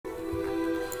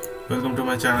Welcome to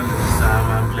my channel. This is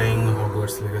Sam. I'm playing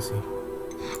Hogwarts Legacy.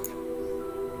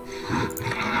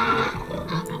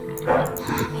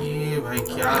 ये भाई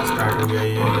क्या start हो गया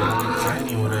ये क्या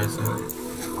नहीं हो रहा है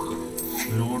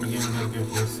ऐसे लोड गेम करके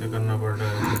फिर से करना पड़ रहा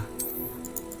है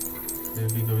ये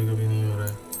भी कभी-कभी नहीं हो रहा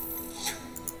है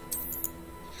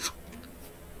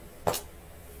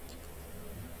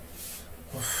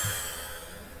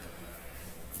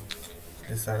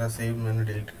ये सारा सेव मैंने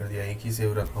डिलीट कर दिया एक ही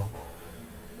सेव रखा हूँ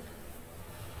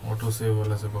ऑटो सेव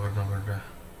वाला से पकड़ना पड़ रहा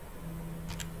है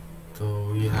तो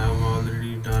we have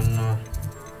already done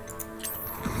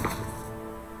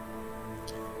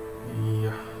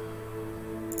yeah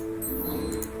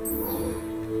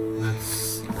let's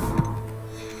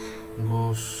go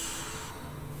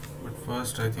but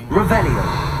first I think Revelio.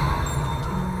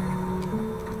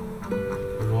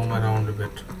 roam around a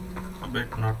bit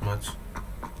not much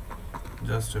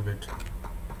just a bit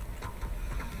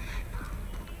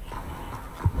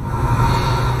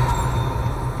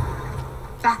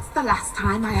That's the last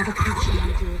time I ever catch you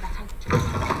and do that.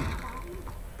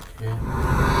 okay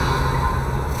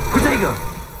Protego.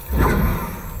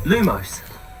 Lumos.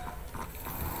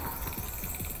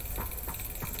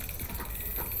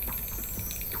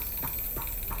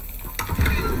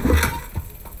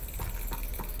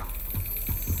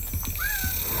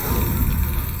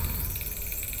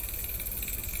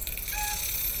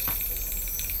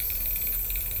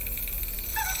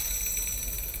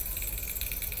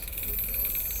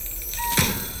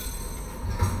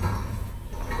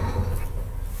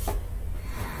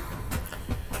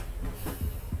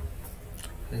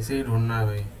 ऐसे ही ढूंढना है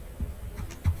भाई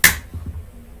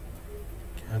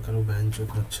क्या करूं बहनचोद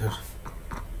मच्छर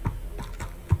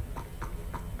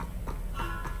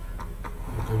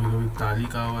कभी-कभी ताली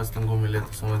का आवाज तुमको मिले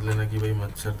तो समझ लेना कि भाई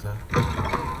मच्छर था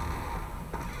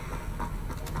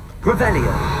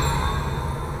Revelio.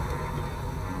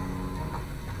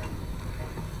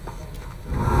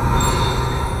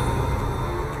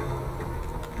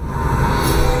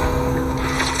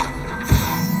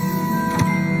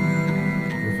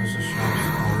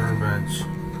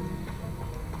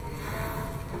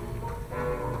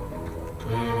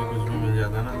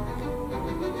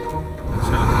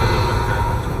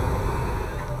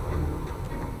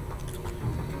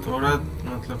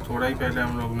 थोड़ा ही पहले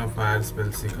हम लोग ने फायर स्पेल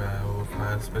सीखा है वो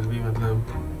फायर स्पेल भी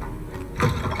मतलब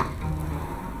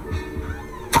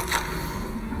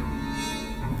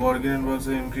Borgin was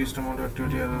an increased amount of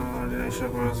activity and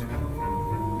ordination porosity.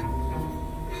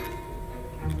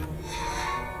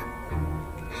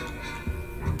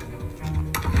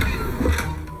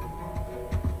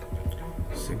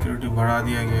 Security बढ़ा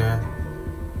दिया गया है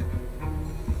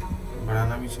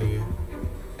बढ़ाना भी चाहिए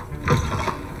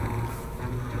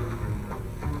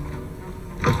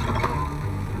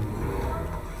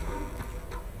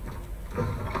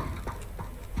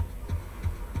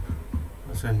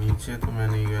नीचे तो मैं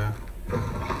नहीं गया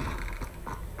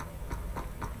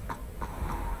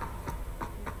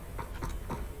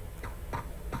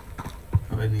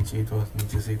अबे नीचे ही तो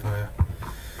नीचे से ही तो आया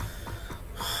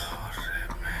अरे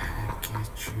मैं की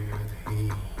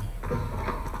चीज़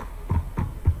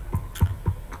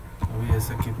अभी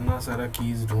ऐसा कितना सारा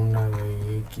कीज ढूंढना है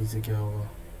भाई एक की से क्या होगा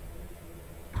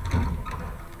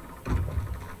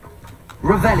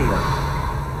Revelio.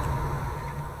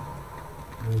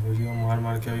 वीडियो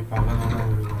मार के अभी पागल होना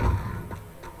पड़ेगा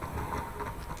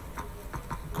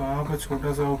कहाँ पर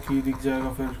छोटा सा वो की दिख जाएगा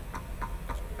फिर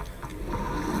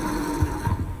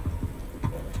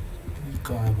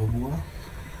कहाँ है बबुआ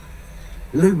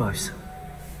Lumos.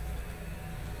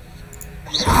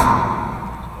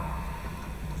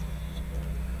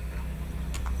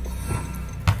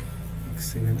 एक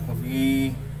सेकंड अभी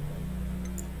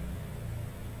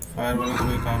फायर वाला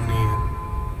कोई काम नहीं है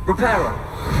Reparo.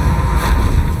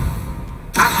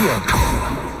 Accio.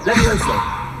 Levioso.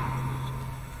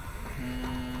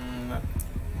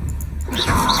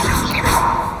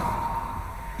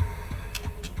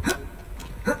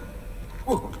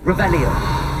 Revelio.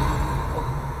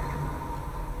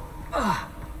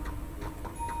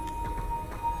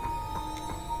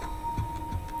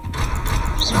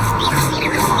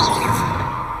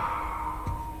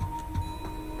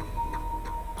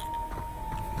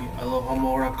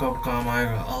 अलोहामोरा कब काम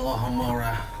आएगा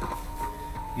अलोहामोरा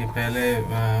ये पहले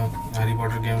हैरी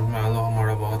पॉटर गेम्स में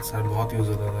अलोहामोरा बहुत यूज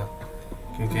होता था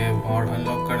क्योंकि और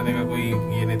अनलॉक करने का कोई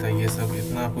ये नहीं था ये सब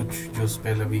इतना कुछ जो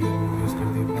स्पेल अभी यूज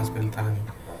करते इतना स्पेल था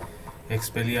नहीं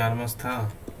एक्सपेली आर्मस था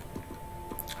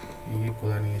ये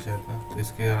खुला नहीं है शायद ना तो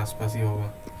इसके आसपास ही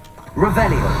होगा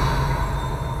Revelio.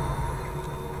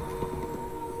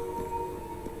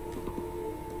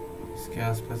 इसके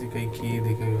आसपास ही कहीं की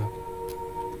दिखेगा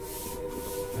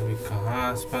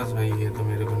आसपास भाई ये तो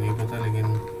मेरे को नहीं पता, लेकिन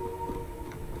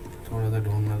थोड़ा सा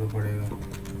ढूंढना तो पड़ेगा।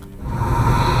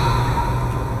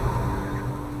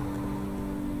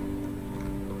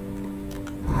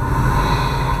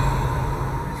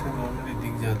 ऐसा नॉर्मली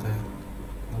दिख जाता है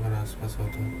अगर आसपास हो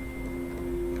तो।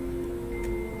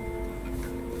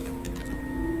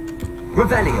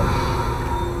 Revelio.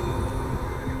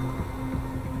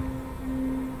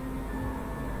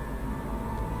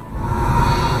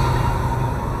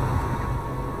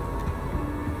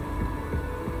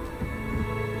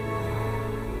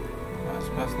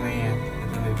 आसपास नहीं है, ये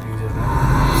तो नहीं दिख जाता।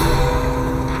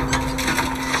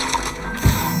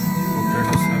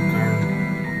 Operator Circle,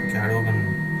 Cadogan,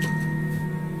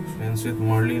 friends with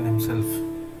Merlin himself.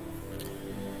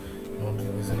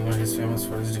 Zenigma is famous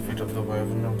for his defeat of the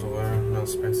Wyvern of the War. Now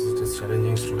spends his days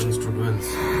challenging students to duels.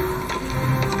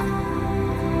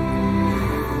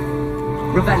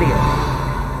 Revelio.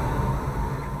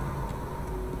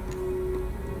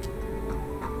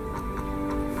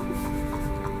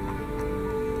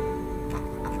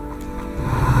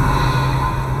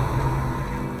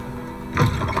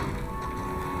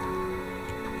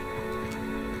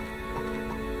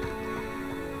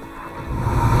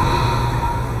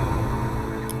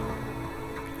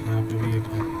 यहाँ पे भी एक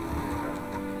है।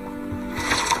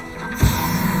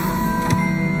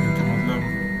 ये तो मतलब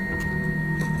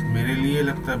मेरे लिए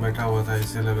लगता है बैठा हुआ था,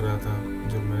 ऐसे लग रहा था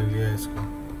जब मैंने लिया इसको।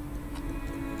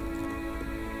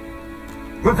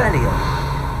 Revelio.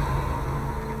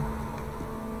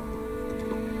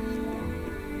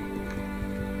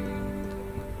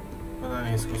 पता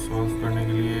नहीं इसको सॉल्व करने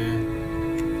के लिए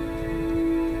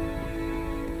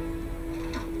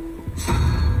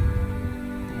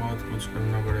बहुत कुछ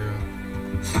करना पड़ेगा,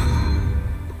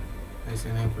 ऐसे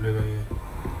नहीं खुलेगा ये।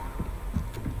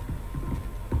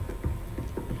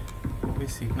 वो भी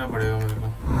सीखना पड़ेगा मेरे को।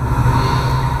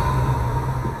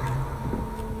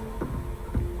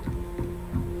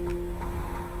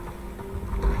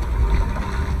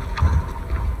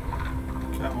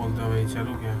 क्या बोलते हो भाई,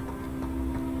 चलो क्या?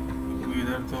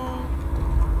 इधर तो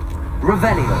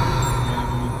Revelio. मेरे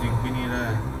को कुछ दिख भी नहीं रहा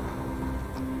है।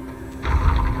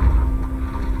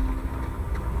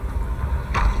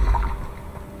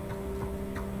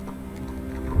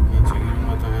 नीचे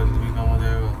गिरूंगा तो हेल्थ भी कम हो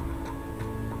जाएगा।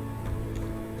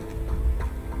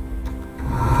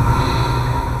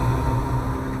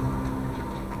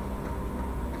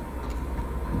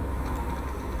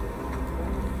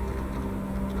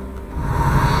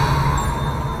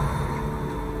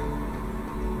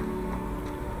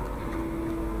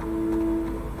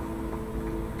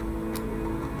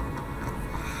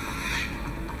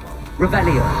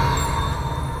 Revelio.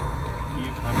 ये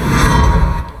कहाँ पे?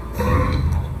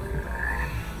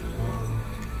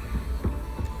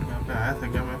 यहाँ पे आया था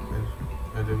क्या मैं फिर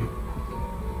पहले भी?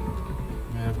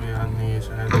 मेरे को याद नहीं है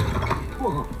शायद।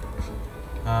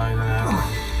 हाँ इधर आया था।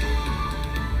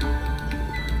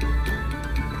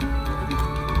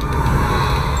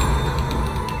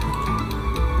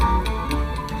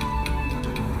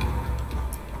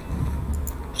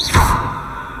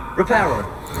 Reparo.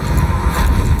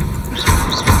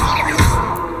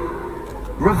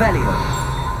 Revelio.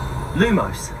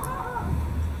 Lumos.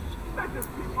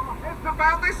 It's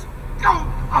about this. Oh,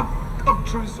 I'm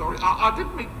truly sorry. I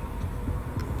didn't mean.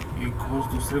 एक घोस्ट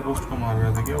दूसरे घोस्ट को मार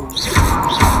रहा था क्या वो?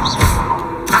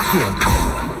 Accio.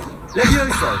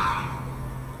 Levioso.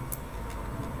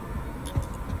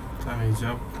 पता नहीं,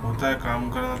 जब होता है काम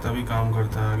करना तभी काम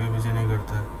करता है, आगे पीछे नहीं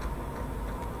करता है।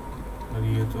 और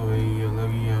ये तो भाई अलग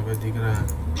ही यहाँ पे दिख रहा है,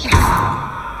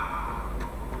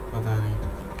 पता नहीं।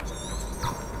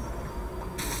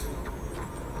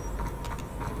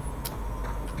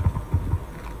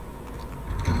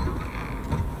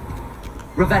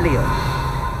 Revelio.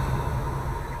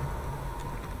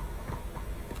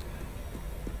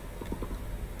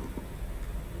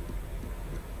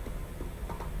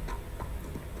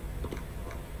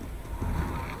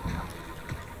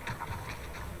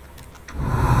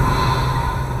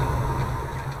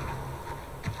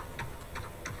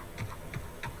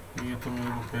 ये तो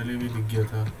मेरे को पहले भी दिख गया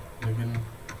था, लेकिन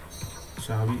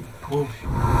चाबी ओ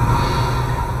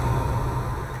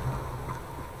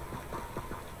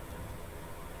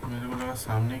मेरे को लगा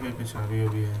सामने कहीं पे चाबी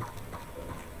अभी है।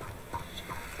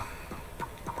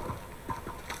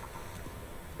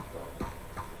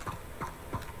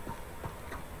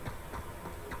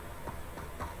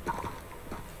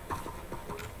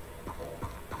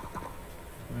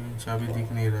 लेकिन चाबी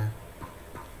दिख नहीं रहा है।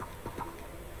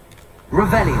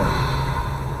 Revelio.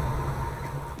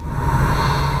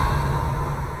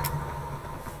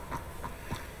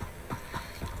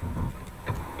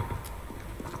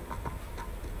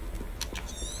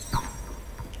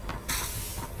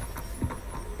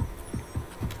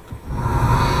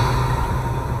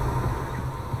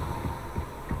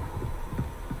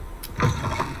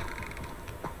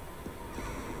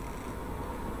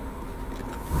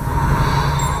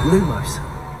 Lumos.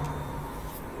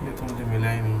 ये तो मुझे मिला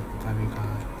ही नहीं, पता नहीं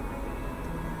कहाँ है।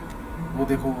 वो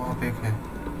देखो वहाँ पे एक है।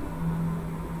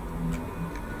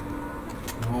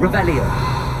 Revelio.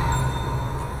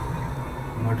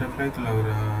 बटरफ्लाई तो लग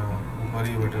रहा है, ऊपर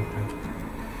ही बटरफ्लाई।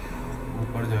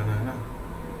 ऊपर जाना है ना,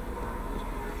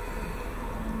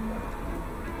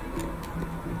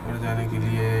 ऊपर जाने के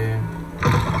लिए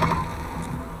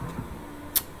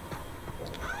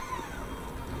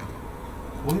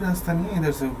कोई रास्ता नहीं है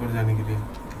इधर से ऊपर जाने के लिए।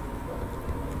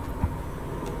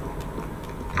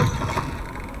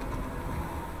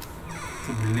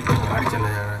 तो बिल्डिंग के बाहर चला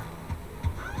जा रहा है।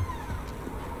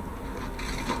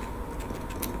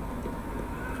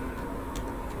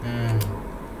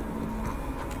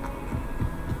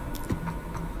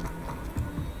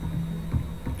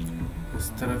 इस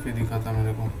तरफ ही दिखा था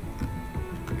मेरे को।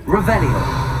 Revelio.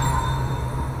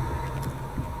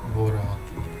 वो रहा।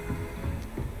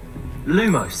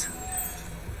 Lumos.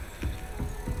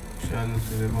 चल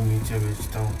तेरे को नीचे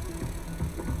भेजता हूँ।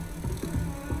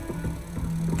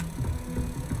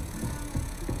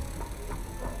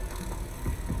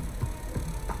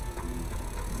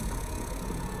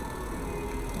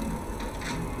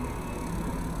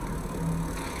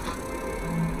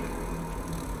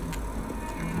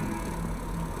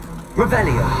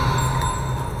 Revelio.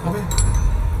 अबे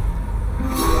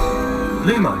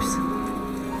Lumos.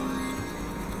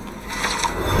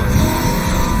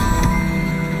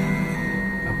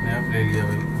 अपने आप ले लिया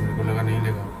भाई, मेरे को लगा नहीं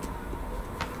लेगा।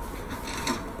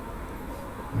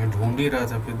 मैं ढूंढ ही रहा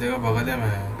था, फिर देखा बगल में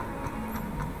है।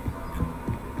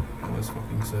 I was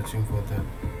fucking searching for that.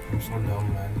 I'm so dumb,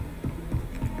 man.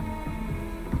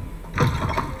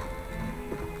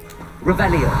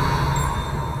 Revelio.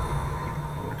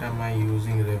 What am I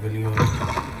using Revelio?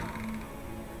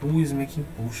 Who is making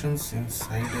potions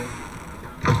inside a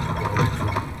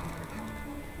laboratory?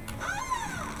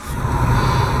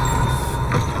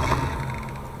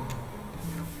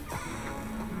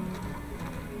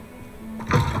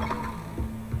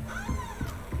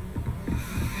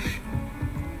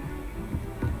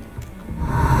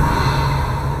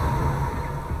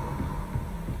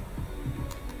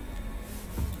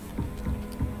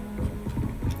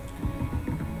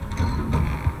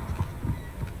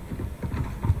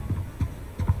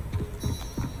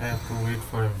 I have to wait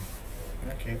for him.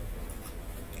 Okay.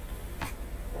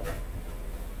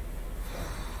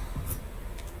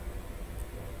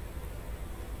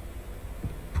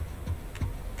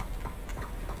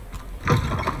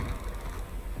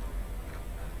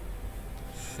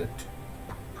 Shit.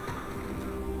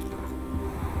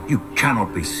 You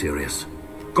cannot be serious.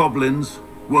 Goblins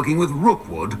working with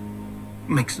Rookwood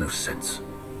makes no sense.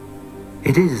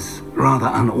 It is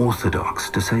rather unorthodox,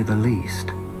 to say the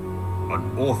least.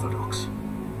 Unorthodox?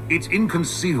 It's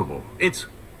inconceivable. It's...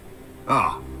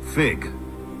 Ah, Fig.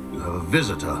 You have a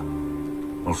visitor.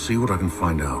 I'll see what I can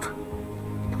find out.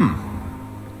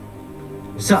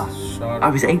 Sir, I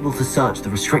was able to search the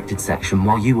restricted section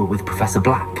while you were with Professor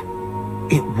Black.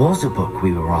 It was a book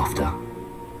we were after.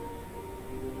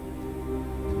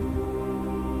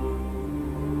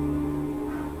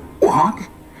 What?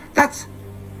 That's...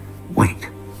 Wait.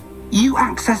 You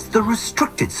accessed the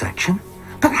restricted section?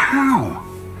 But how?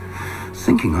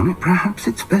 Thinking on it, perhaps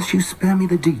it's best you spare me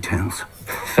the details.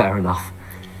 Fair enough.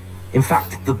 In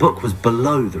fact, the book was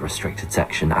below the restricted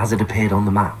section as it appeared on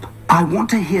the map. I want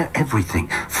to hear everything.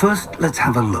 First, let's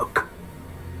have a look.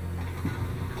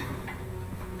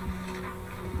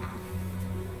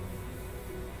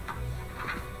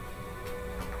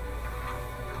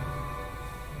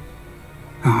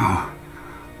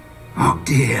 Oh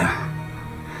dear.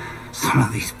 Some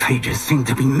of these pages seem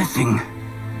to be missing.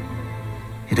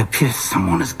 It appears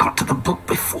someone has got to the book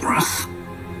before us.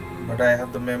 But I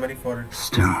have the memory for it.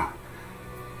 Still,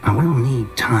 I will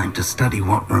need time to study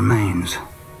what remains.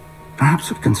 Perhaps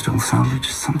we can still salvage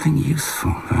something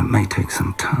useful, though it may take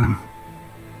some time.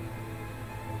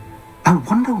 I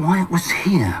wonder why it was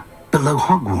here, below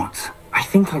Hogwarts. I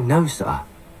think I know, sir.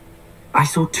 I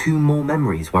saw 2 more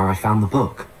memories where I found the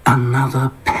book.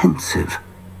 Another pensive.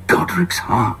 Godric's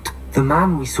heart. The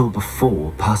man we saw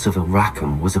before, Percival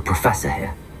Rackham, was a professor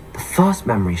here. The first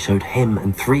memory showed him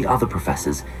and 3 other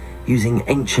professors using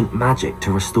ancient magic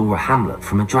to restore a hamlet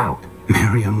from a drought.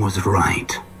 Miriam was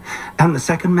right. And the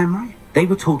second memory? They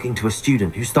were talking to a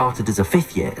student who started as a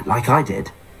 5th year, like I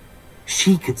did.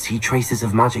 She could see traces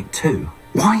of magic too.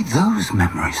 Why those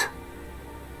memories?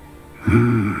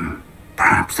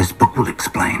 Perhaps this book will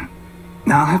explain.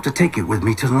 Now I'll have to take it with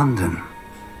me to London.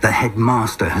 The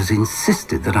headmaster has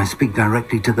insisted that I speak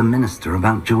directly to the minister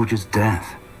about George's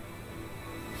death.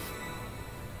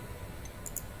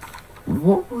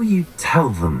 What will you tell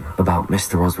them about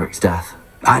Mr. Osric's death?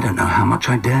 I don't know how much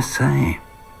I dare say.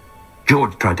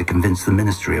 George tried to convince the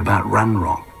Ministry about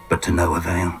Ranrock, but to no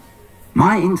avail.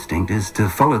 My instinct is to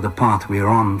follow the path we are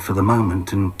on for the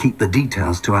moment and keep the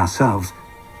details to ourselves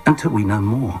until we know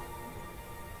more.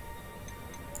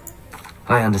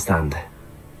 I understand.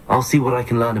 I'll see what I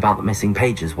can learn about the missing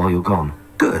pages while you're gone.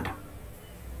 Good.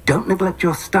 Don't neglect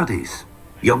your studies.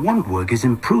 Your wand work is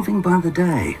improving by the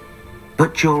day.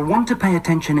 But you'll want to pay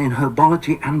attention in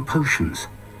herbology and potions.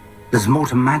 There's more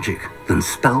to magic than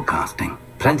spellcasting.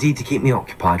 Plenty to keep me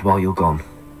occupied while you're gone.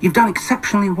 You've done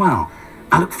exceptionally well.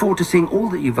 I look forward to seeing all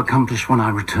that you've accomplished when I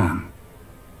return.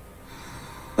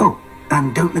 Oh,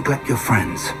 and don't neglect your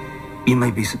friends. You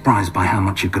may be surprised by how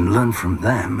much you can learn from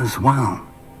them as well.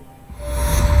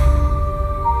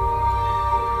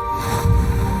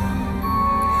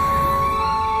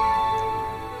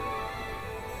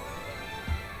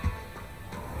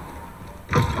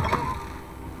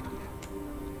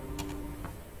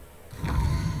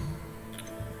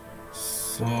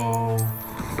 So,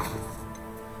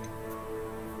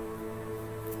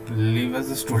 leave as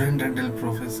a student until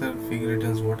Professor Fig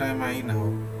returns. What am I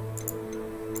now?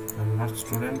 I'm not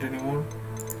student anymore.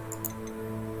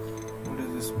 What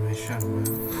is this mission, man?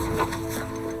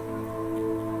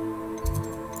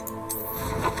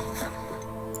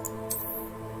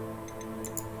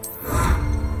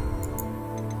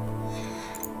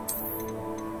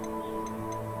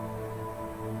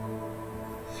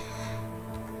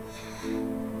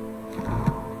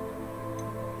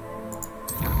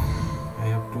 I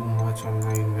have too much on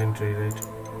my inventory, right?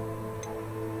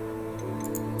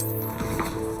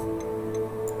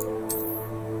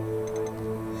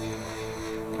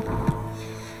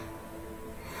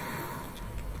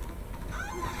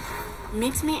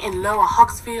 Meet me in Lower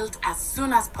Hogsfield as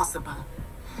soon as possible.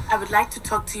 I would like to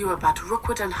talk to you about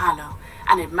Rookwood and Harlow,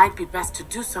 and it might be best to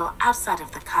do so outside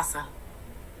of the castle.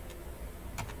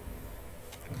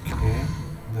 Okay,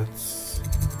 that's...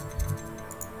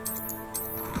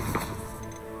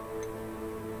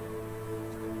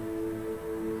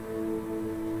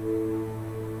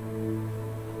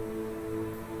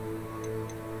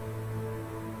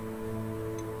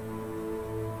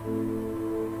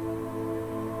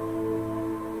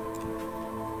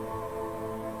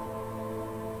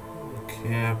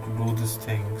 Okay, I have to do these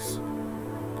things.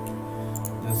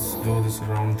 Let's do this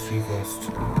round 3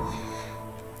 first.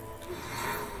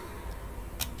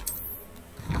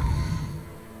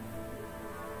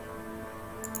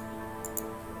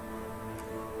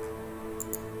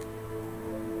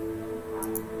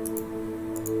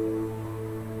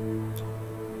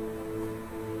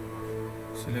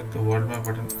 Select the world map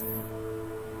button.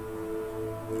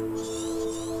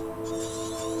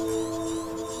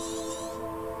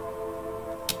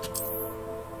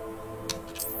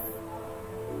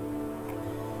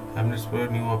 Hamlets were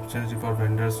new opportunity for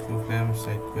vendors, blue flames,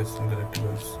 side quests and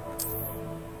collectibles.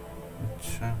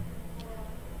 अच्छा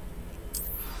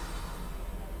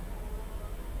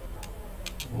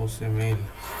वो से mail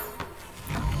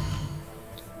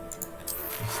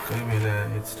इसका ही mail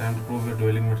है. It's time to prove your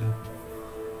dueling metal.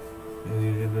 As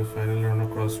usual, the final round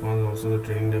of cross ones, also the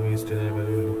training dummy is still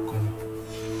available. Look on.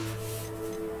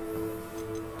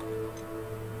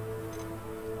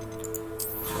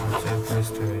 चार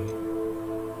quest है भाई.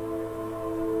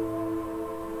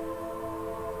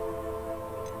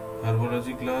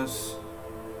 हार्बोलॉजी class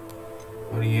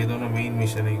और ये दोनों मेन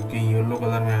मिशन है क्योंकि येलो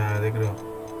कलर में आया देख रहे हो.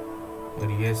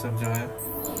 और ये सब जो है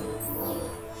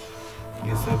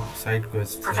ये सब side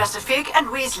quest. Professor Fig and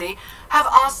Weasley have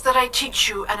asked that I teach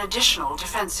you an additional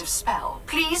defensive spell.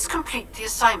 Please complete the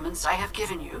assignments I have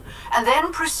given you and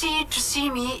then proceed to see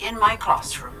me in my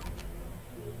classroom.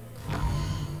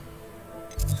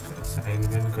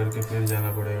 Assignment करके फिर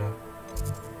जाना पड़ेगा.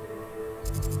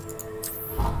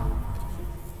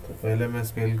 तो पहले मैं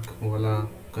spell वाला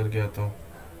करके आता हूँ.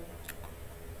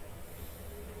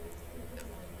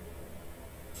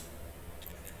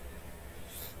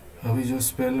 अभी जो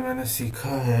स्पेल मैंने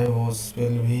सीखा है वो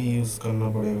स्पेल भी यूज करना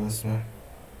पड़ेगा इसमें.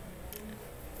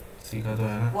 सीखा तो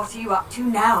है ना. What are you up to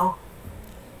now?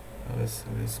 अब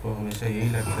इसको हमेशा यही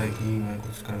लगता है कि मैं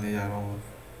कुछ करने जा रहा हूँ.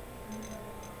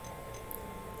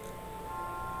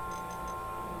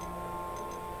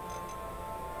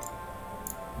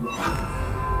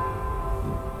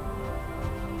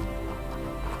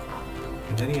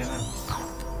 इधर ही है ना.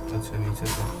 अच्छा नीचे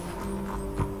से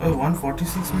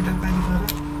 146 मीटर का निकला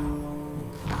रहा.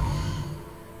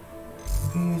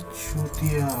 ये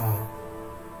चूतिया.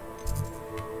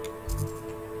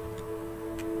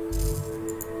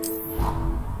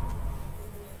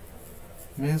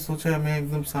 मैं सोचा मैं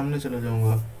एकदम सामने चला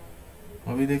जाऊंगा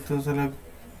अभी देखते हो साला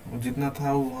जितना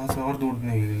था वो वहाँ से और दूर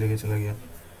नहीं लेके चला गया.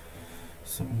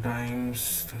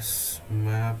 Sometimes this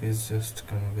map is just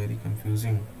kind of very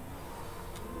confusing.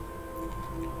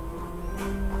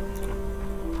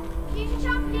 Future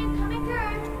champion coming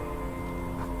through.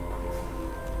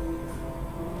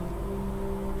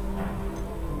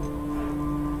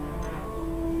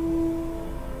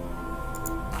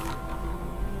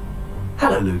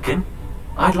 Hello, Lucan.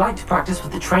 I'd like to practice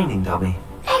with the training dummy.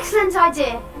 Excellent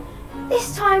idea.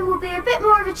 This time will be a bit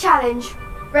more of a challenge.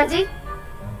 Ready?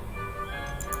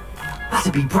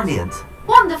 That'd be brilliant.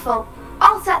 Wonderful.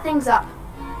 I'll set things up.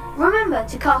 Remember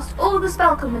to cast all the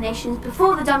spell combinations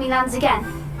before the dummy lands again.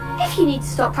 If you need to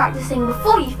stop practicing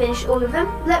before you finish all of them,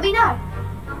 let me know.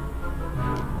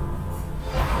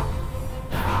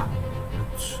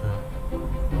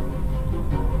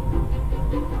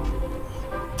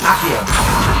 Accio.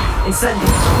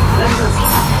 Incendio. Leviosa.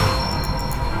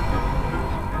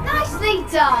 Nicely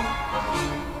done.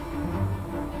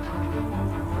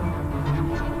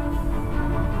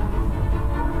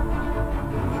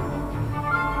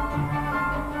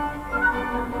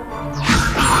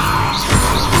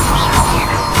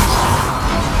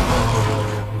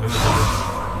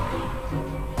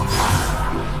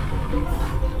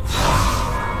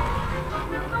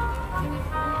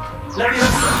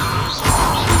 Leviosa.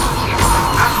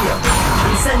 Accio.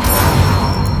 Incendio.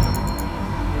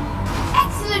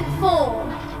 Excellent form.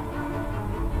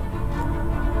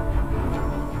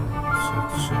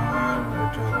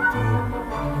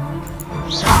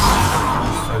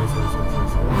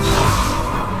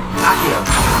 Accio.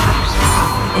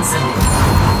 Incendio.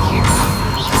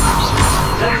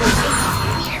 Leviosa.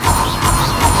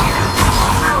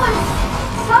 That was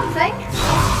something.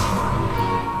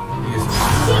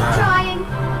 Keep trying.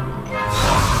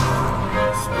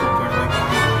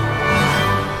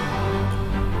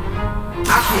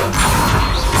 Accio.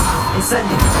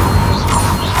 Incendio.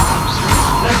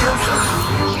 Leviosa.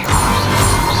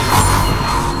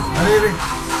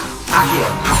 Accio.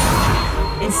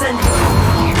 Incendio.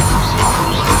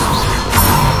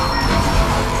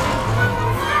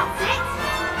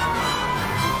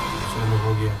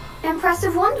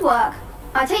 Impressive wand work.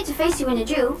 I'd hate to face you in a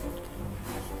duel.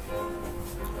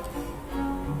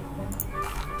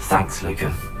 Thanks,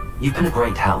 Lucan. You've been a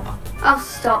great help. Oh,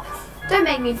 stop. Don't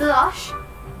make me blush.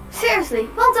 Seriously,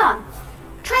 well done.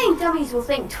 Training dummies will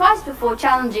think twice before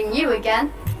challenging you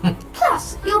again.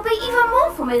 Plus, you'll be even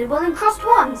more formidable in crossed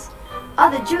wands.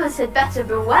 Other duelists had better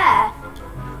beware.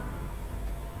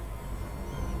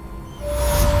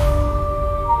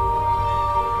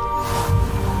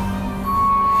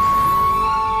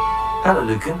 Hello,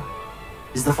 Lucan.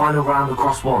 Is the final round of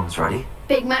cross wands ready?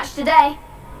 Big match today.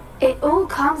 It all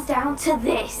comes down to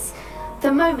this.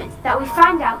 The moment that we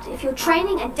find out if your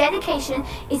training and dedication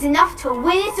is enough to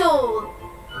win it all.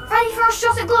 Ready for a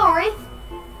shot at glory?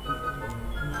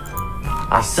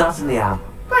 I certainly am.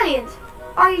 Brilliant.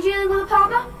 Are you dealing with a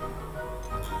partner?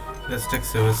 Let's take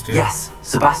Sebastian. Yes,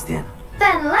 Sebastian.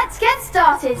 Then let's get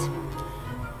started.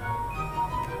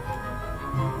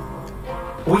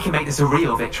 We can make this a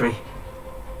real victory.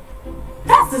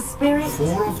 That's the spirit.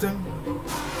 4 of them?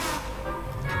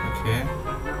 Okay.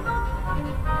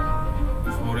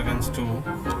 4 against 2.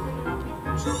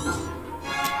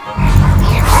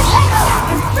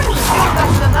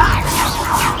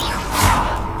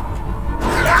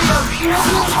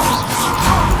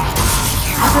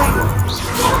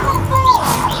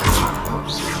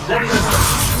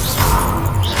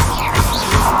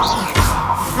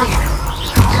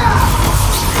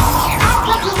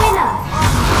 That's the winner.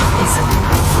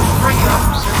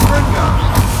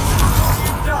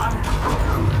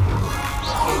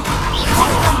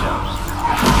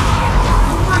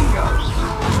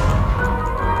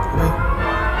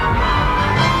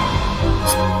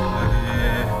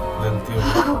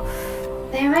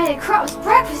 They made a crow's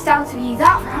breakfast out of you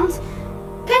that round.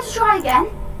 Care to try again?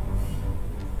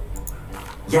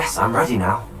 Yes, I'm ready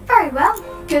now. Very well.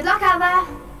 Good luck out there.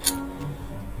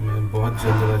 मैं बहुत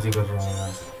जल्दबाजी कर रहा हूँ यार.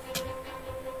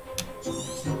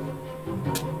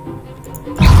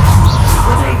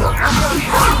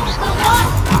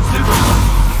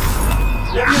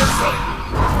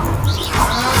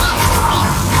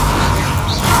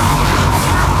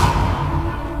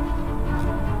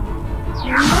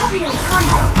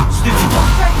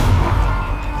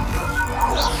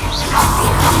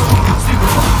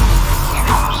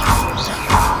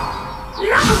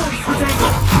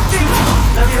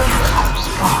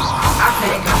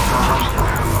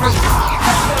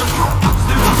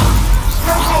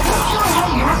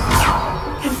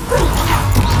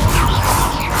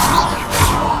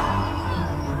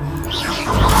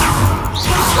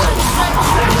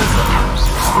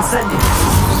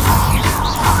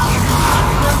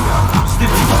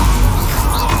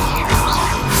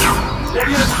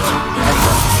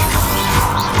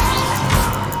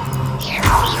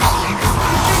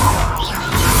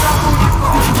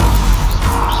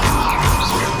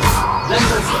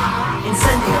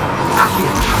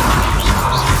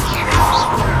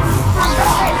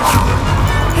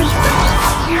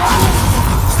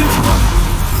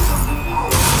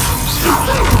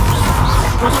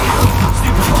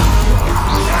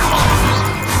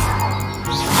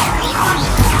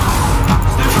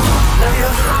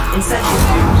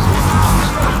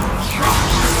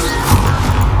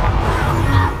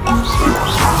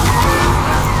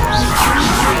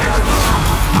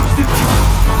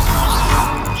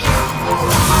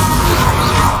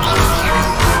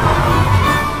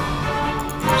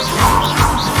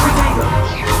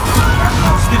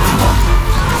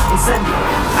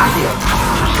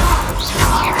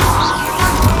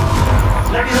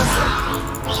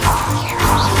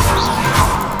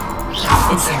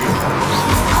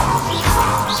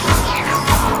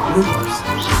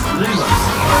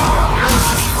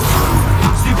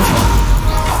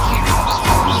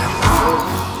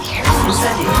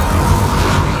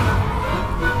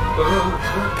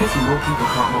 Pity more people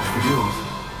can't watch the duels.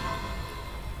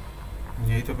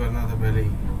 यही तो करना था पहले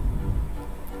ही.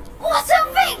 What a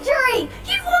victory!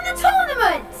 You've won the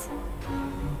tournament!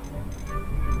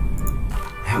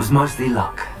 It was mostly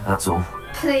luck, that's all.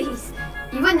 Please,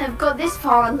 you wouldn't have got this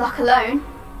far on luck alone.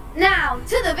 Now,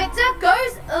 to the victor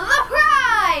goes the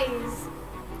prize!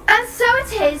 And so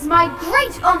it is my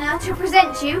great honour to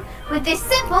present you with this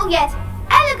simple yet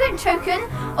elegant token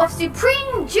of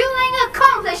supreme dueling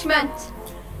accomplishment.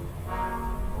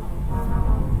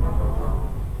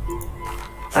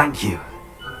 Thank you.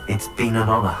 It's been an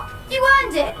honour. You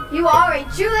earned it. You are a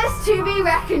duelist to be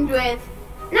reckoned with.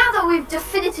 Now that we've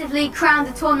definitively crowned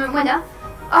the tournament winner,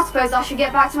 I suppose I should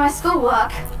get back to my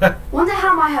schoolwork. Wonder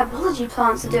how my herbology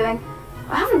plants are doing.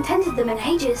 I haven't tended them in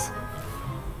ages.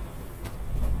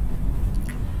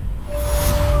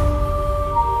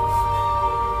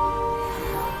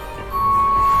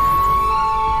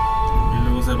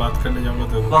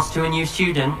 Lost to a new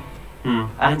student?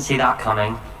 I didn't see that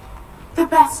coming. The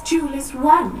best duelist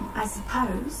won, I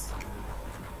suppose.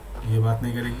 ये बात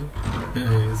नहीं करेगी.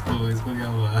 इसको क्या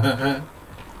हुआ?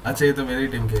 अच्छा ये तो मेरी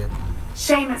टीम के.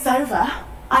 Shame it's over.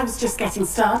 I was just getting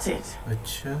started.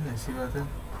 अच्छा ऐसी बात है.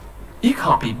 You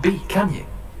can't be beat, can you?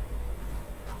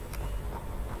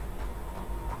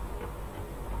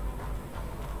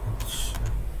 अच्छा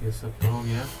ये सब तो हो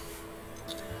गया.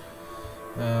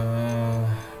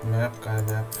 मैप का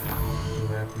है.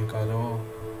 मैप निकालो.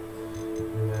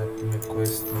 मैप में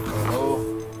क्वेस्ट निकालो.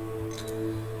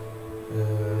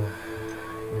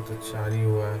 ये तो 4 ही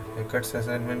हुआ है. एकट्स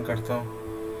असाइनमेंट करता हूँ.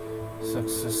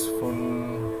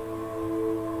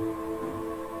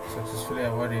 Successfully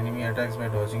avoid enemy attacks bye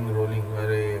dodging rolling.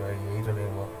 अरे भाई यही तो नहीं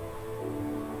हुआ.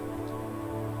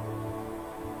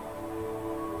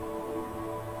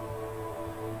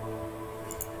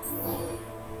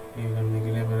 ये करने के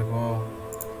लिए मेरे को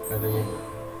पहले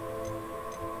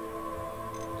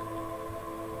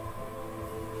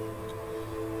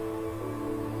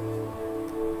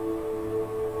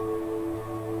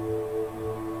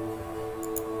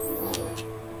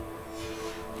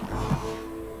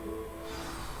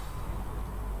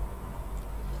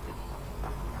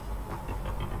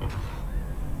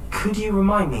Could you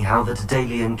remind me how the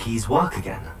Daedalian keys work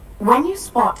again? When you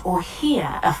spot or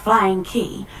hear a flying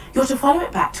key, you're to follow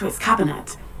it back to its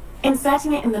cabinet.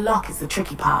 Inserting it in the lock is the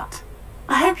tricky part.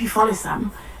 I hope you follow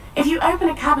some. If you open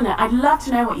a cabinet, I'd love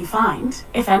to know what you find,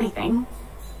 if anything.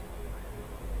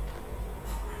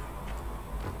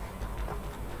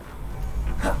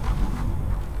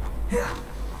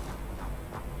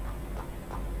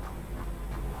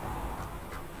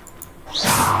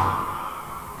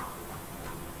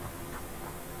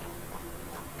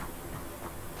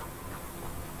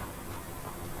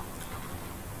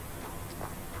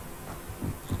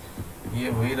 ये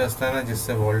वही रास्ता है ना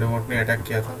जिससे Voldemort ने attack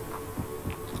किया था.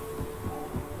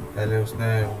 पहले उसने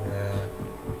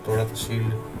तोड़ा था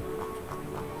शील्ड.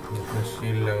 जिसमें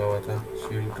शील्ड लगा हुआ था.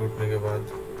 शील्ड टूटने के बाद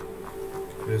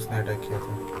फिर उसने अटैक किया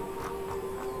था.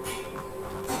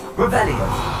 Revelio.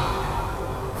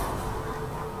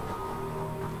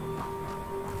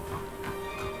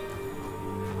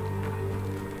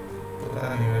 पता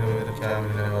नहीं मेरे क्या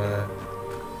मिलने वाला है.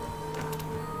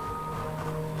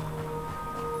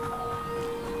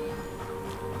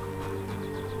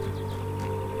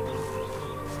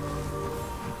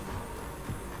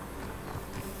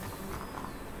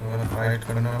 फाइट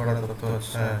करना पड़ा तो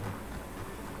अच्छा है.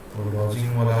 तो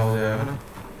डॉजिंग वाला हो जाएगा ना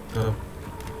तो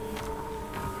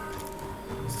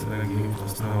इस तरह की गेम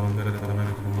फंसना वगैरह करना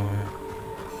करूँगा मैं.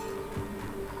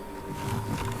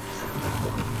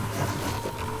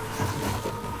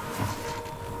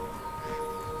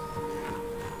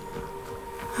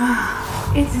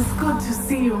 It is good to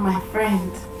see you, my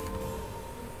friend.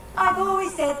 I've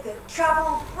always said that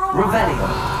travel brought... Revelio.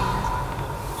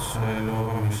 अच्छा इन लोगों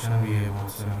का मिशन भी है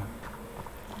बहुत सारा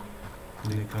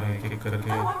देखता है एक करके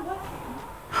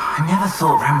I never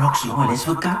thought Ramrock's loyalists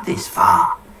would go this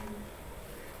far.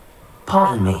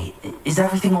 Pardon me, is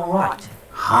everything all right?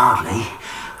 Hardly.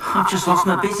 I've just lost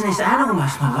my business and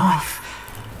almost my life.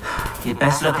 You'd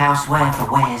best look elsewhere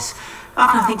for wares.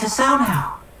 I've nothing to sell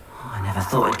now. I never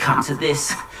thought it'd come to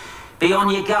this. Be on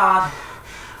your guard.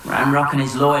 Ranrock and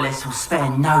his loyalists will spare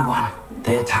no one.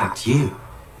 They attacked you.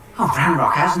 Oh,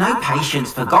 Ranrock has no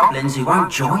patience for goblins who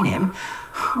won't join him.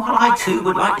 While I too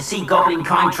would like to see goblin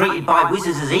kind treated by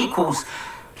wizards as equals,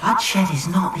 bloodshed is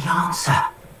not the answer.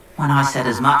 When I said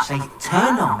as much, they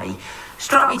turned on me,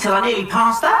 struck me till I nearly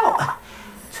passed out.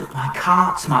 Took my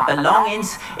carts, my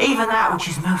belongings, even that which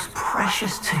is most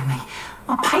precious to me,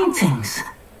 my paintings.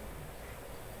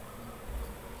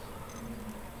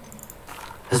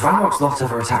 Has Ranrock's lot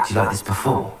ever attacked you like this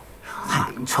before?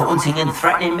 They've been taunting and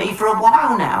threatening me for a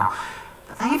while now.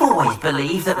 But they've always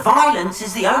believed that violence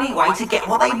is the only way to get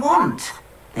what they want.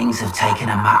 Things have taken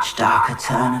a much darker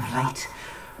turn of late.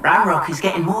 Ranrock is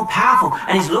getting more powerful,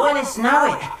 and his loyalists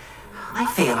know it. They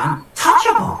feel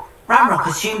untouchable. Ranrock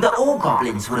assumed that all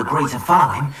goblins would agree to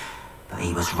follow him, but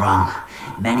he was wrong.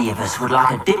 Many of us would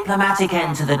like a diplomatic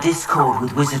end to the discord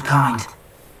with wizard kind.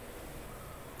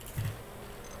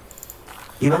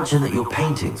 You mentioned that your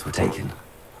paintings were taken.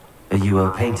 Are you a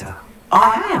painter?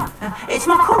 I am. It's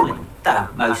my calling, though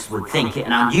most would think it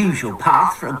an unusual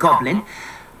path for a goblin.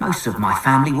 Most of my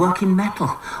family work in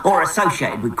metal, or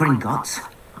associated with Gringotts.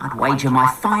 I'd wager my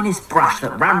finest brush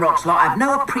that Ranrock's lot have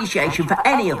no appreciation for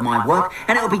any of my work,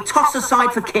 and it'll be tossed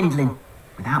aside for kindling.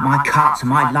 Without my carts and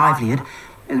my livelihood,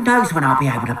 who knows when I'll be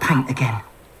able to paint again?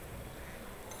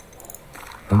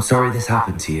 I'm sorry this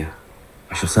happened to you.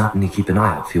 I shall certainly keep an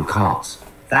eye out for your carts.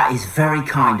 That is very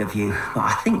kind of you, but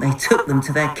I think they took them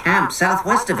to their camp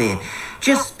southwest of here,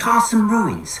 just past some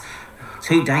ruins.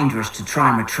 Too dangerous to try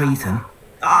and retrieve them.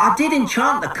 I did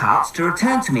enchant the carts to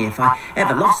return to me if I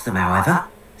ever lost them, however.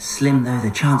 Slim though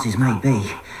the chances may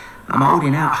be, I'm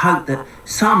holding out hope that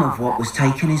some of what was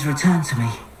taken is returned to me.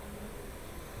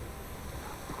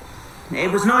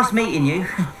 It was nice meeting you.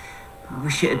 I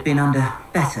wish it had been under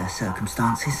better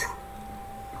circumstances.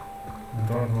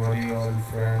 Don't worry, old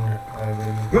friend. I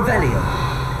will. Revelio.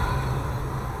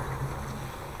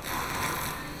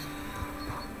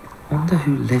 Wonder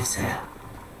who lives here.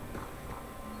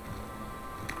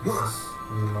 Yes,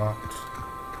 locked.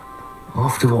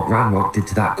 After what Ranrock did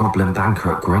to that goblin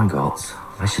banker at Gringotts,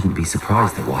 I shouldn't be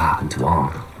surprised at what happened to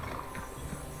Arm.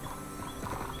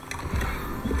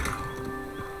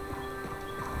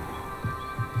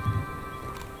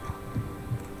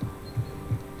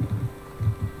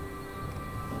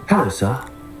 Hello, sir.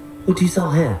 What do you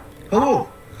sell here? Hello,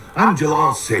 I'm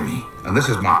Jalal Semi, and this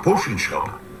is my potion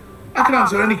shop. I can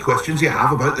answer any questions you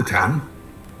have about the town.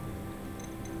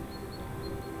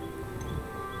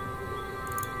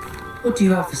 What do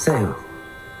you have for sale?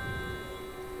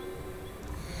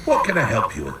 What can I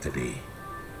help you with today?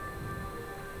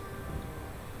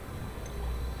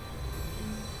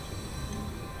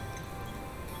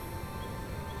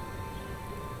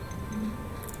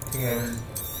 I think I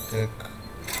will take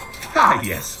Ah,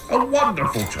 yes, a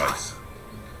wonderful choice.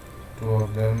 2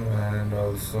 of them and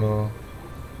also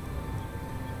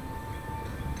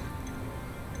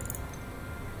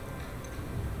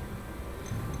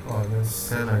oh, there's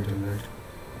sell item, right?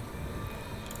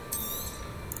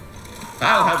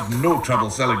 I'll have no trouble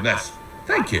selling this.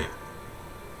 Thank you.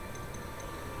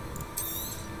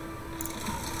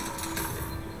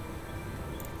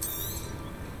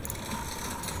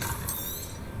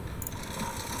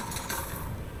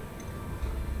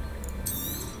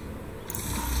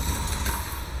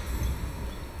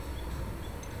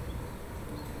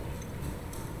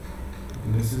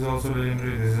 This is also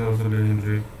legendary, this is also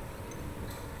legendary.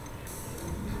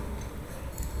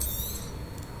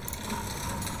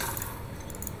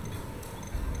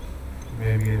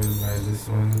 Maybe I will buy this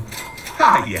one.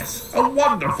 Ah, yes, a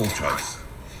wonderful choice.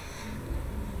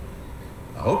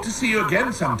 I hope to see you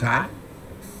again sometime.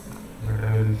 But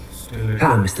I will still...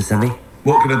 Hello, Mr. Semi.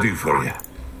 What can I do for you?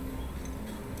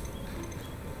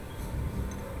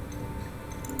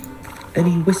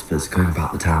 Any whispers going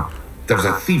about the town? There's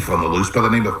a thief on the loose by the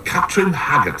name of Katrin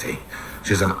Haggerty.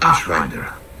 She's an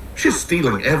ashwinder. She's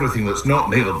stealing everything that's not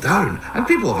nailed down, and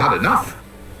people have had enough.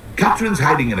 Katrin's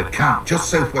hiding in a camp just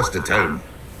southwest of town.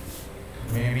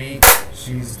 Maybe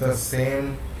she's the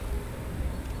same.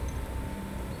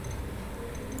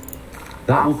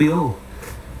 That will be all.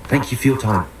 Thank you for your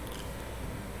time.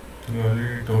 You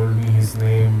already told me his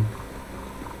name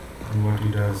and what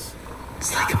he does.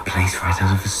 It's like a place right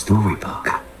out of a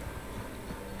storybook.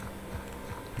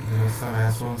 There's some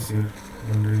assholes here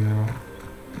wandering around.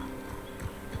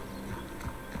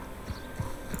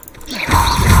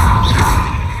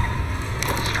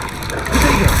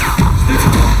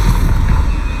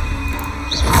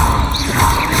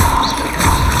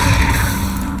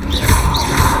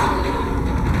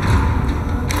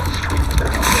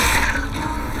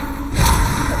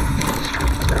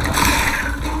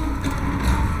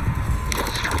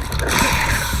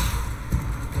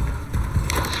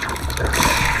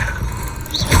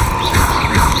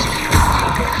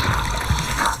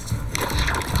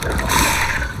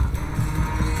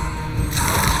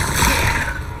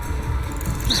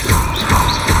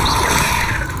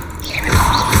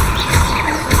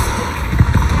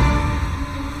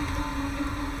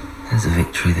 There's a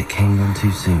victory that came on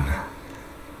too soon.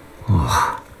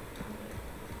 Ugh.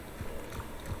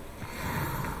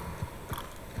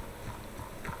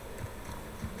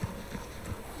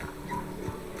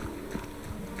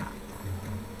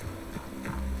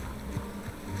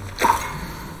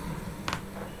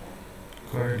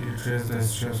 Quietly trace the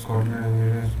history of Scotland and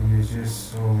various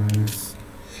images. Oh man, it's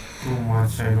too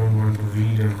much. I don't want to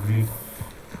read every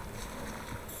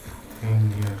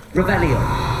thing here. Revelio.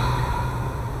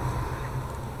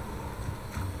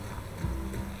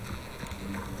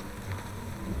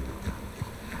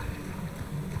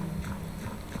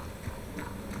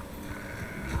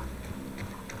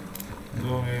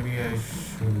 Though maybe I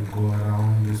should go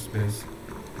around this place.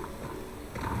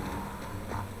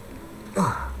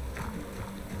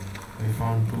 I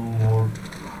found 2 more.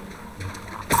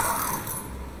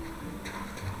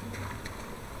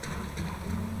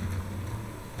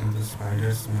 And the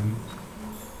spiders maybe.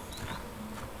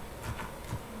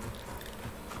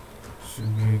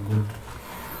 Should be a good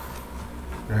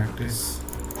practice.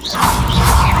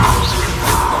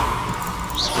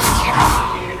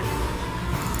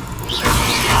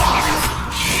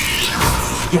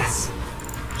 Yes.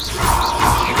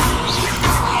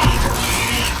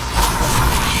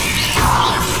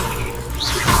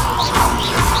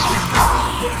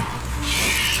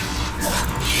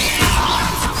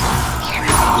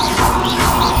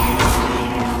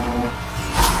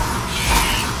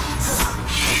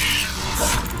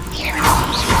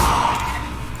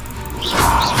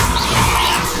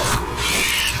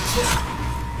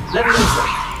 Leviosa.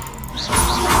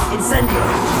 Incendio.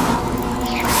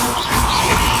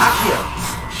 Accio.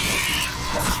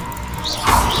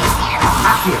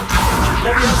 Accio.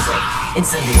 Leviosa.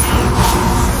 Incendio.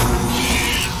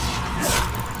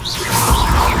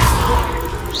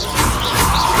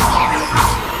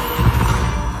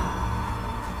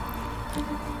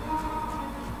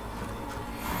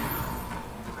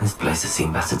 This place has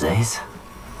seen better days.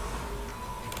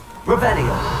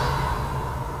 Revelio.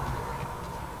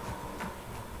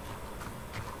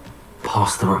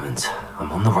 Past the ruins.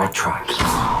 I'm on the right track.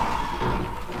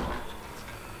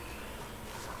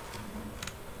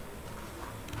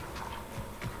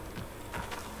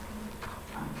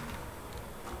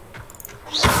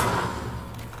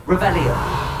 Revelio.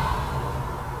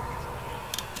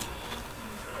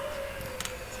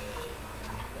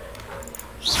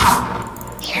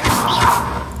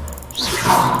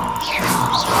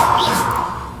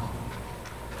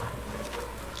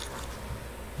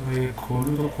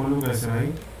 खोलूँ कैसे भाई?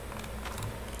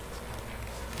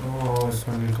 ओह,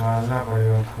 इसको निकालना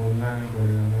पड़ेगा, खोलना नहीं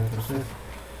पड़ेगा। मैं तो सिर्फ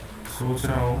सोच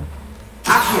रहा हूँ।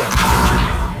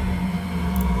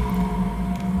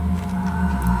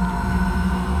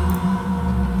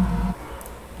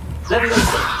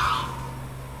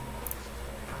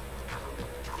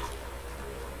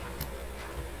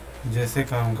 जैसे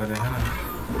काम करे है ना,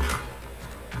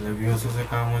 लेवियोसो से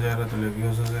काम हो जा रहा तो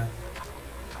लेवियोसो से।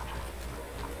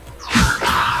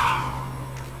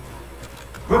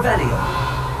 Revelio.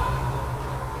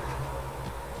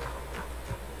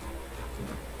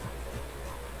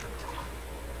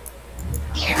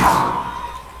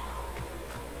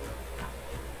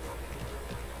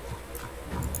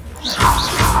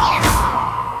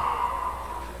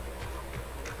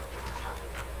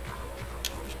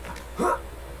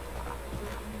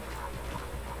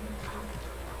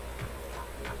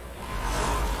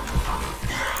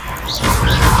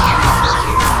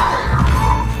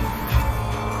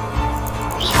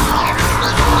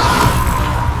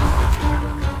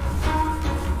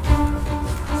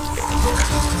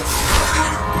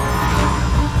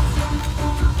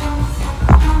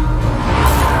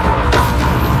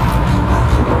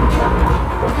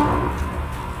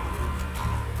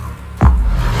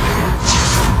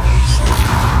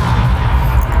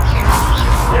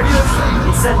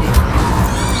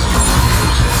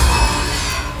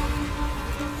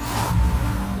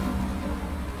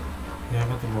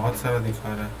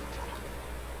 दिखा रहा है।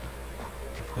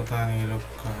 पता नहीं ये लोग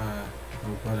कहाँ है,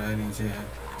 ऊपर है नीचे है।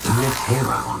 Live here,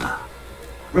 I wonder.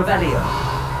 Revelio.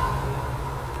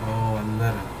 ओ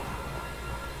अंदर है।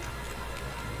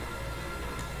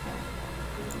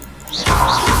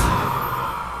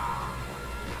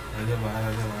 आजा बाहर,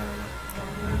 आजा बाहर, आजा।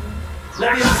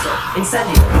 Levioso.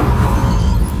 Incendio.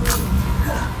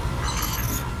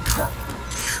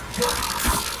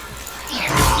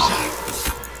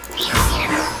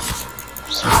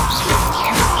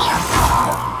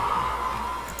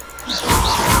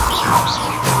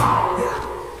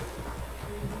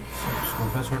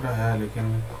 छोटा छोटा है लेकिन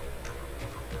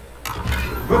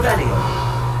Revelio.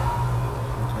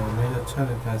 डैमेज अच्छा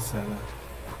देता है साला।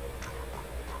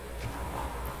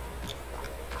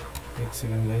 एक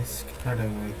सेकंड गाइस, कितना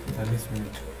टाइम है? 45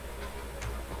 मिनट।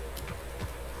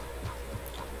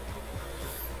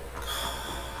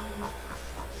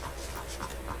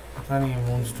 पता नहीं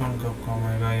मूनस्टोन कब काम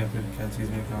आएगा या फिर क्या चीज़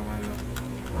में काम आएगा।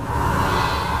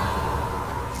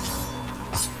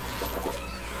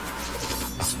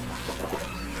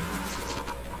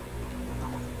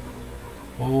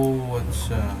 ओह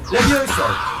अच्छा। Levioso.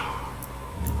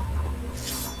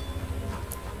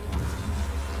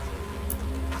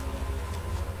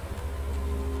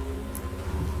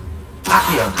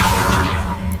 Accio.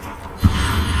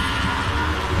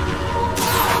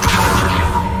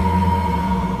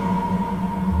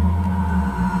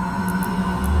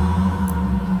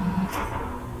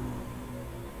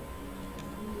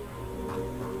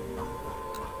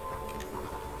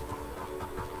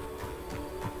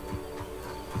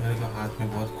 मेरे को हाथ में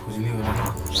बहुत खुजली हो रही है।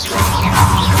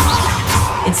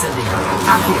 Incendio.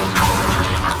 Accio.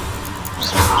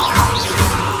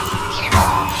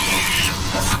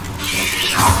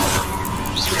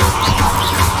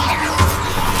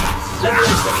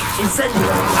 Levioso.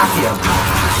 Incendio. Accio.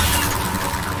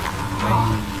 नहीं,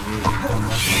 ये एकदम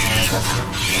मस्त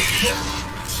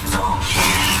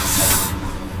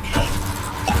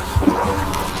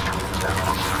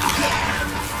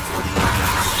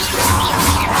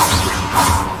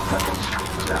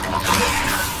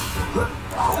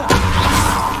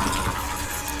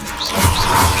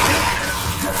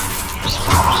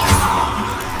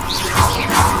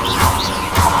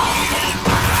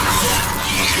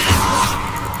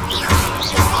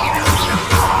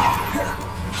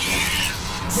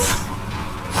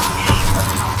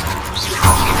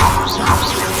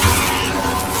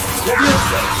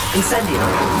Levioso. Incendio.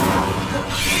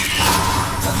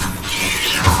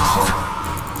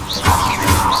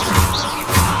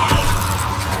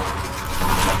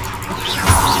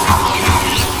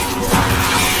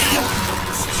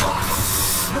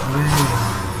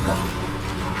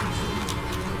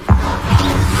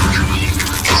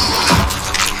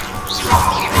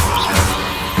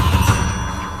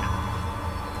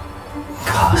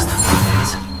 Cast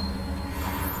fingers.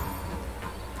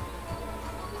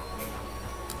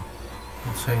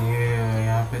 अच्छा, ये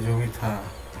यहाँ पे जो भी था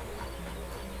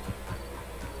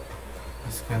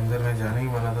इसके अंदर मैं जाने ही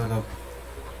वाला था तब।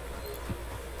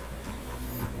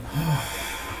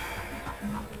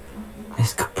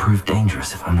 This could prove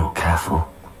dangerous if I'm not careful.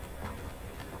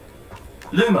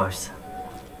 Lumos.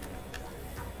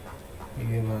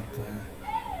 ये बात तो है।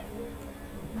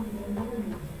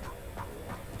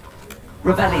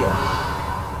 Revelio.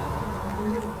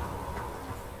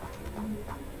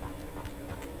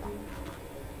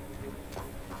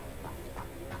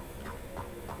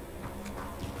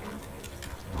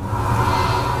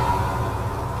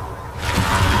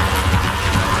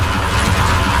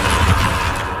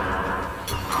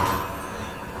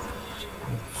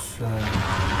 अच्छा,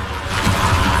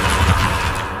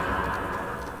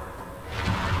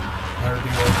 हर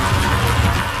दीवार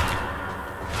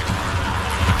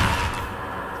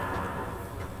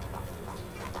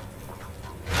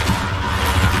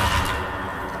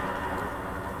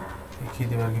एक ही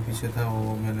दीवार के पीछे था,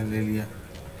 वो मैंने ले लिया।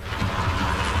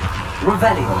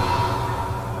 Revelio.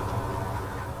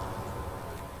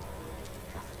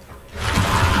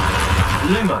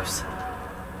 Lumos.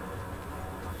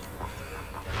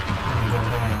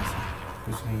 निकलता है यहाँ से,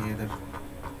 कुछ नहीं है इधर।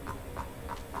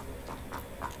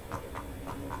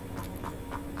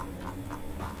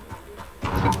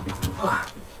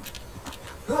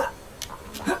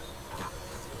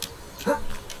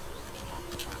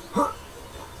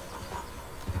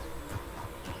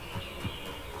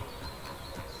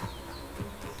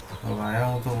 अब आया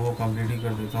हूँ तो वो कंप्लीट ही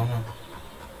कर देता हूँ ना,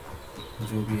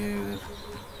 जो भी है इधर।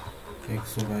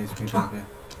 122 मीटर पे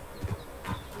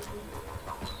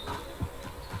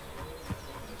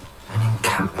An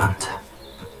encampment.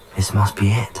 This must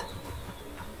be it.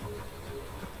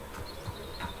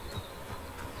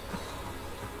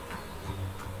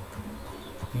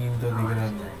 तीन तो दिख रहा है।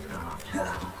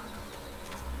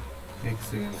 एक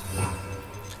सेकंड,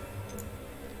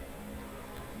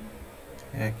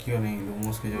 क्यों नहीं लूँ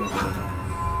उसकी जगह पर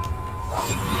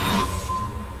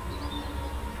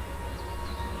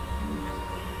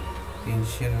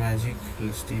Ancient Magic,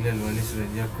 Steel Elvalis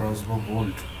Ranger, Crossbow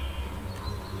Bolt.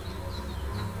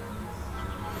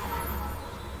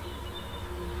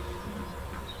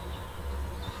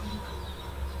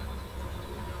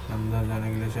 अंदर जाने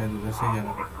के लिए शायद उधर से ही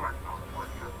जाना पड़ेगा।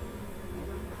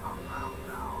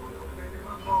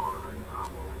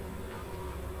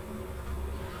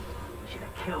 Should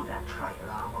have killed that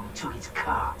traitor when we took his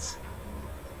carts.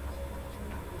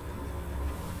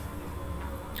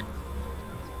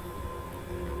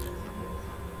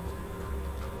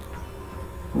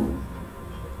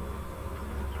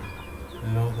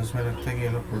 लोग उसमें लगता है कि ये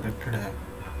लोग प्रोटेक्टेड है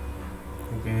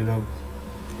क्योंकि ये लोग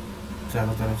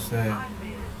चारों तरफ से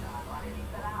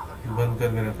बंद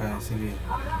करके रखा है, इसीलिए।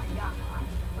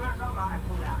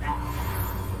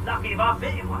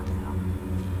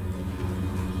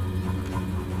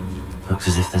 Looks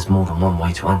as if there's more than one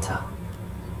way to enter.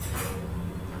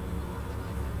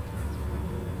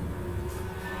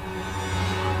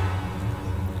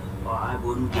 I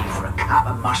wouldn't give for a cup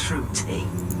of mushroom tea.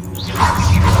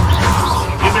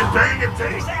 Is it paying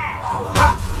attention?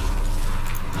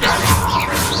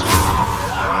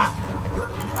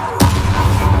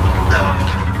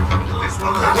 This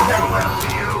will not go well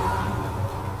for you.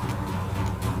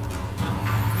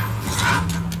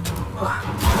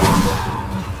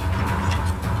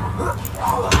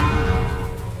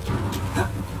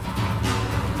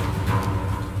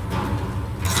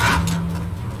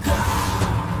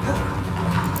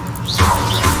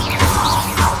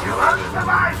 You won't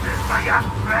survive this, my young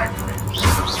friend.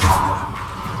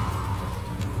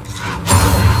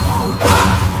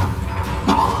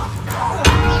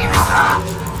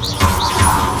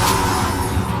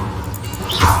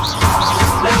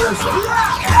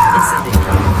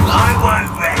 I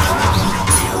won't rest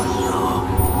until you're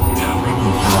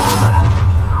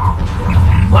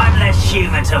one less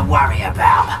human to worry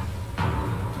about.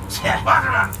 What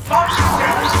an unfortunate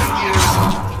day for you.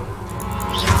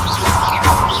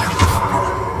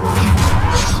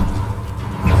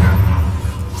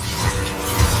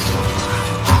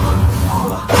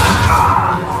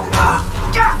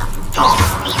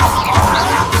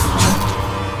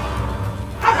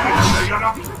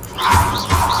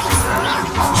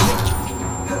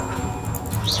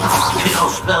 Kill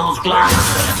spells glass.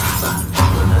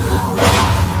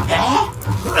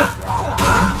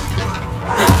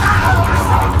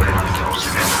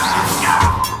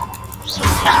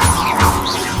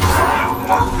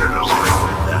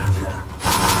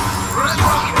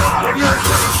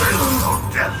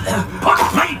 Put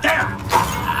me down!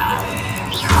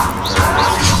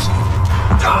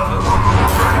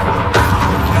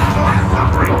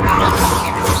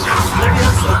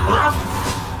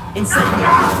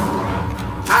 Incendio.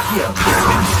 Accio.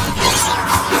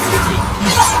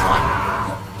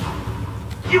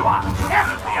 You are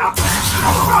terribly up there.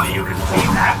 Surely you can see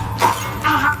that.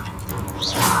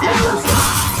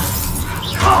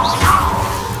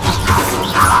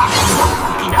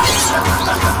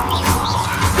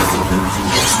 Losing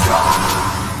your stride.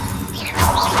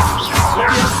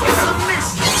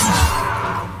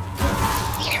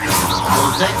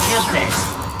 Was that your best?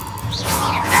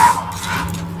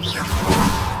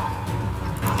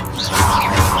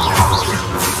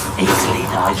 Easily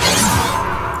died.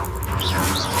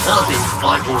 I've been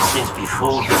fighting since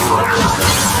before the war.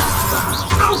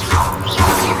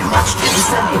 Much to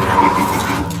say.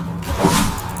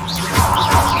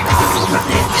 But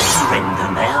they're to surrender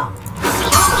now.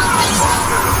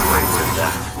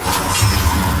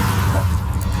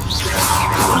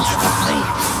 What's with me?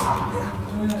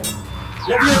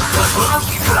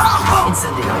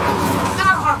 Incendio.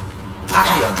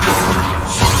 Accio.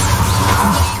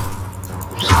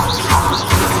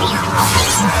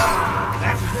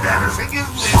 That's embarrassing,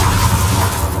 isn't it?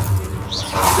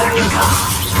 There you go.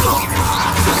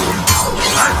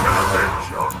 I shall avenge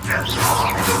your death.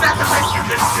 Is that the best you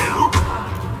can do?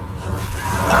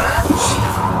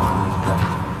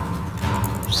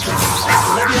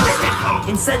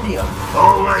 Incendio.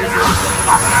 Always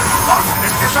what an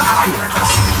unfortunate disappointment.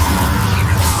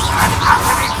 An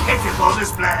utterly pitiful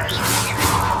display.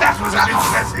 That was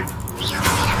unimpressive.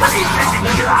 But he's letting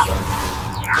me up.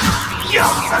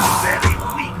 You're so very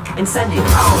weak. Incendio.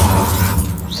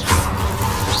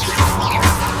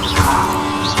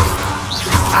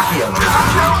 Accio.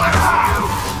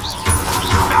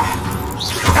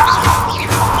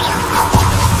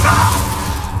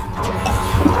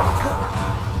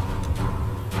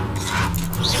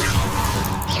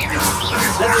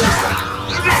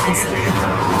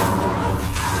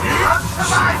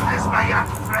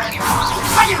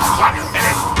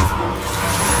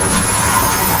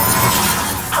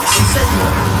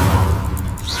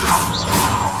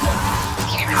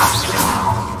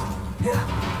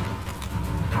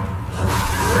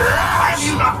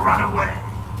 You not run away!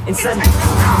 Incendio!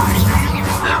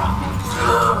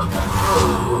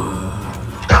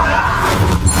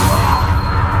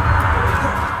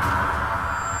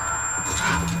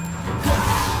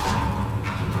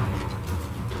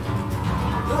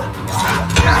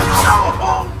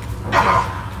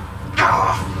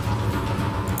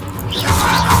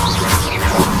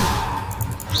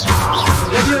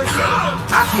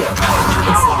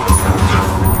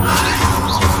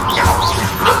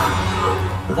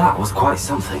 That was quite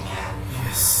something.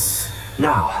 Yes.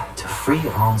 Now, to free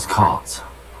Arn's cards.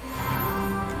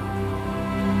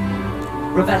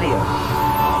 Revelio.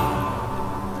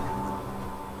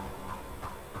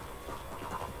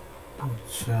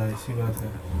 अच्छा इसी बात है.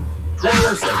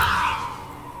 Levioso.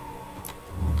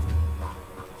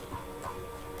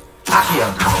 Accio.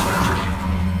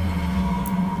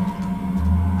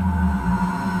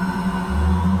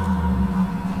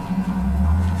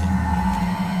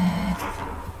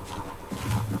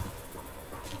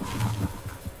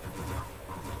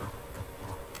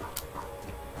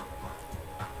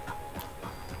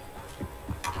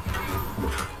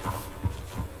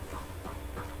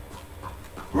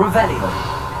 Revelio.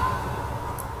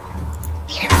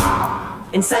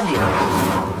 Incendio.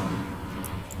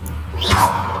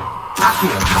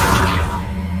 Accio.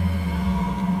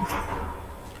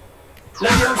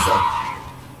 Levioso.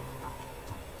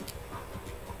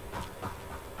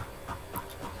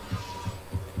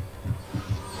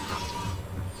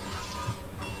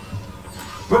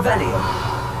 Revelio.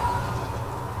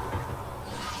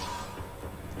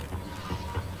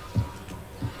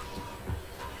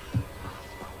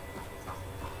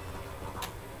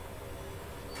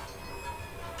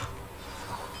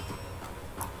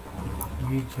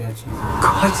 ये क्या चीज़ है?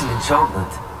 Quite an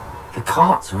enchantment. The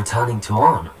carts are returning to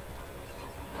Arn.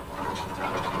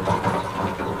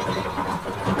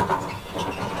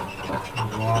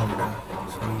 वाह बेटा,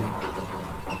 सही है.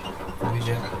 अभी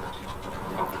जा.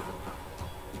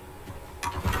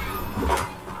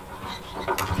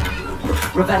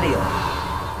 Revelio.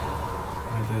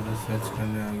 मैं तो इधर सर्च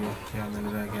करने आ गया, क्या मिल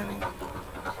रहा है क्या नहीं.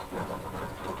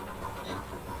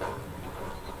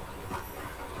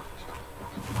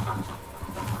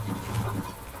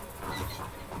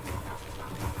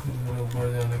 ऊपर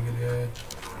जाने के लिए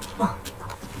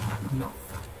नो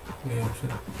कोई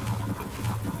ऑप्शन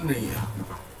नहीं है.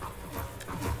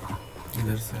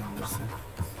 इधर से अंदर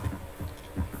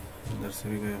से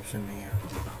भी कोई ऑप्शन नहीं है.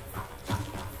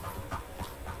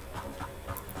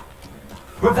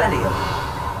 Revelio.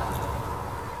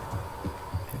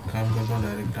 एक काम करता हूँ,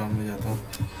 डायरेक्ट टाउन में जाता हूँ.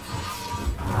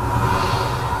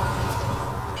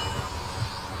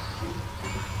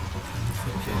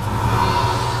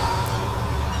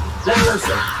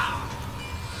 Levioso.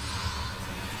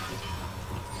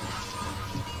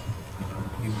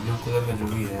 ये ब्लू कलर का जो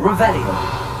भी है. Revelio.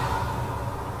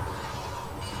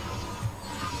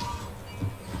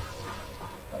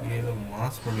 ये लोग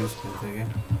मास प्रोड्यूस करते हैं क्या?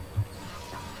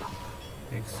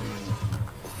 एक सेकंड.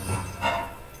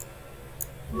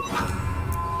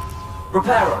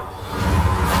 Reparo.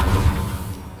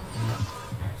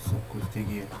 सब कुछ ठीक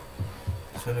ही है.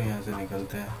 चलो यहाँ से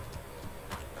निकलते हैं.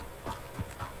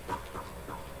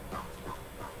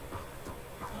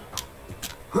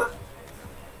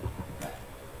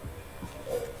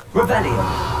 Revelio.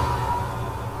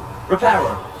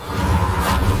 Reparo.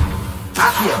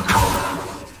 Accio.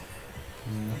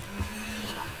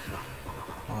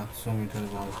 500 मीटर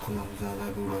बहुत ज़्यादा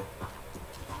दूर है.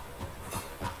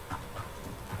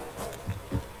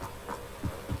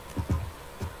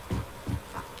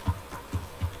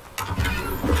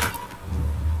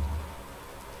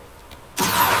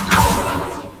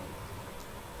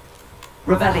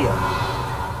 Revelio.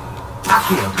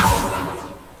 Accio.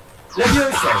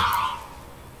 Levioso.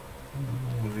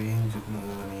 रेंज इतना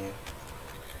ज़्यादा नहीं है.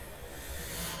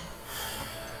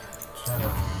 चलो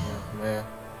मैं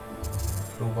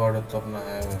फ्लू पाउडर तो अपना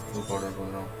है. मैं फ्लू पाउडर बोल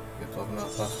रहा हूँ. ये तो अपना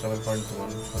फर्स्ट ट्रैवल पॉइंट तो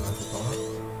बना चुका हूँ.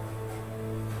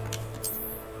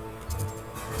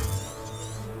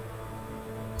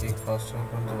 एक फर्स्ट ट्रैवल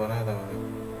पॉइंट तो बनाया था मैंने.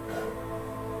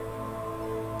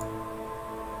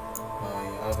 हाँ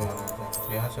यहाँ पे बनाया था.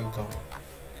 यहाँ चलता हूँ.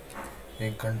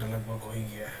 1 घंटा लगभग हो ही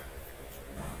गया है.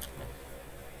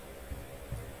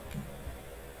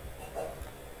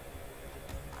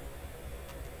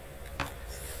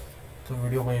 तो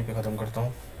वीडियो को यहीं पे ख़त्म करता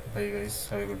हूँ. Bye guys,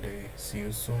 have a good day. C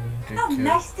you soon. Take How care.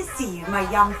 nice to see you, my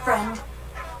young friend.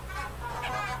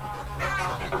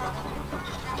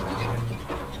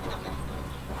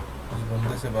 उस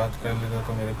बंदे से बात कर लेता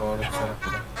तो मेरे को और अच्छा लगता।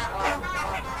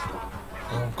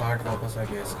 तो कार्ड वापस आ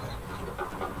गया इसका।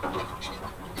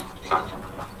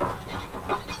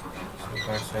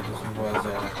 कार्ड शायद उसी के पास जा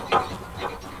रहा है,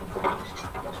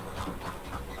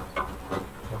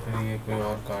 तो फिर ये कोई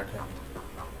और कार्ड है,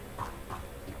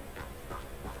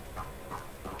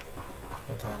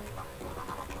 पता नहीं।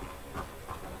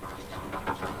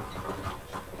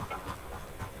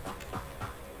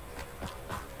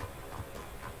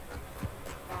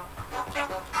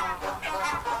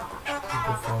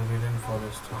 Forbidden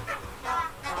Forest है।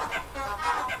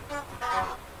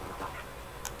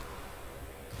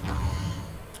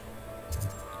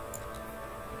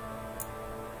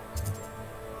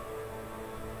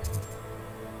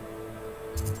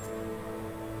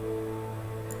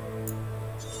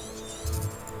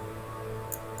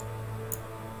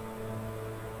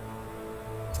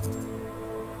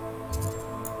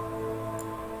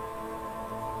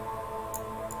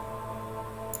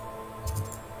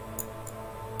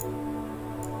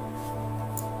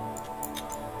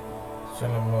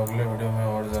 चलो हम लोग अगले वीडियो में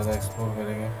और ज़्यादा एक्सप्लोर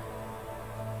करेंगे,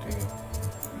 ठीक है,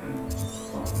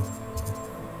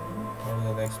 और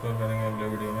ज़्यादा एक्सप्लोर करेंगे अगले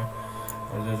वीडियो में।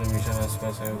 और जो जो मिशन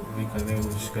आसपास है वो भी करने की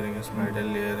कोशिश करेंगे। स्पाइडर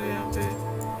लेयर है यहाँ पे,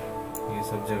 ये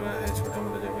सब जगह है, छोटा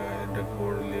मोटा जगह है,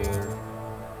 डकबोर्ड लेयर,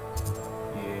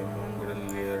 ये मोंगोल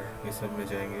लेयर, ये सब में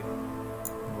जाएंगे।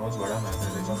 बहुत बड़ा मैप है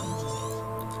देखो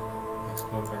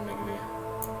एक्सप्लोर करने के लिए।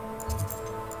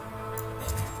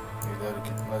 इधर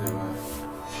कितना जगह है।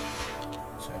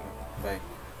 Bye.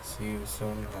 See you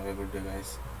soon. Have a good day,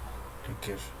 guys. Take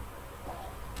care.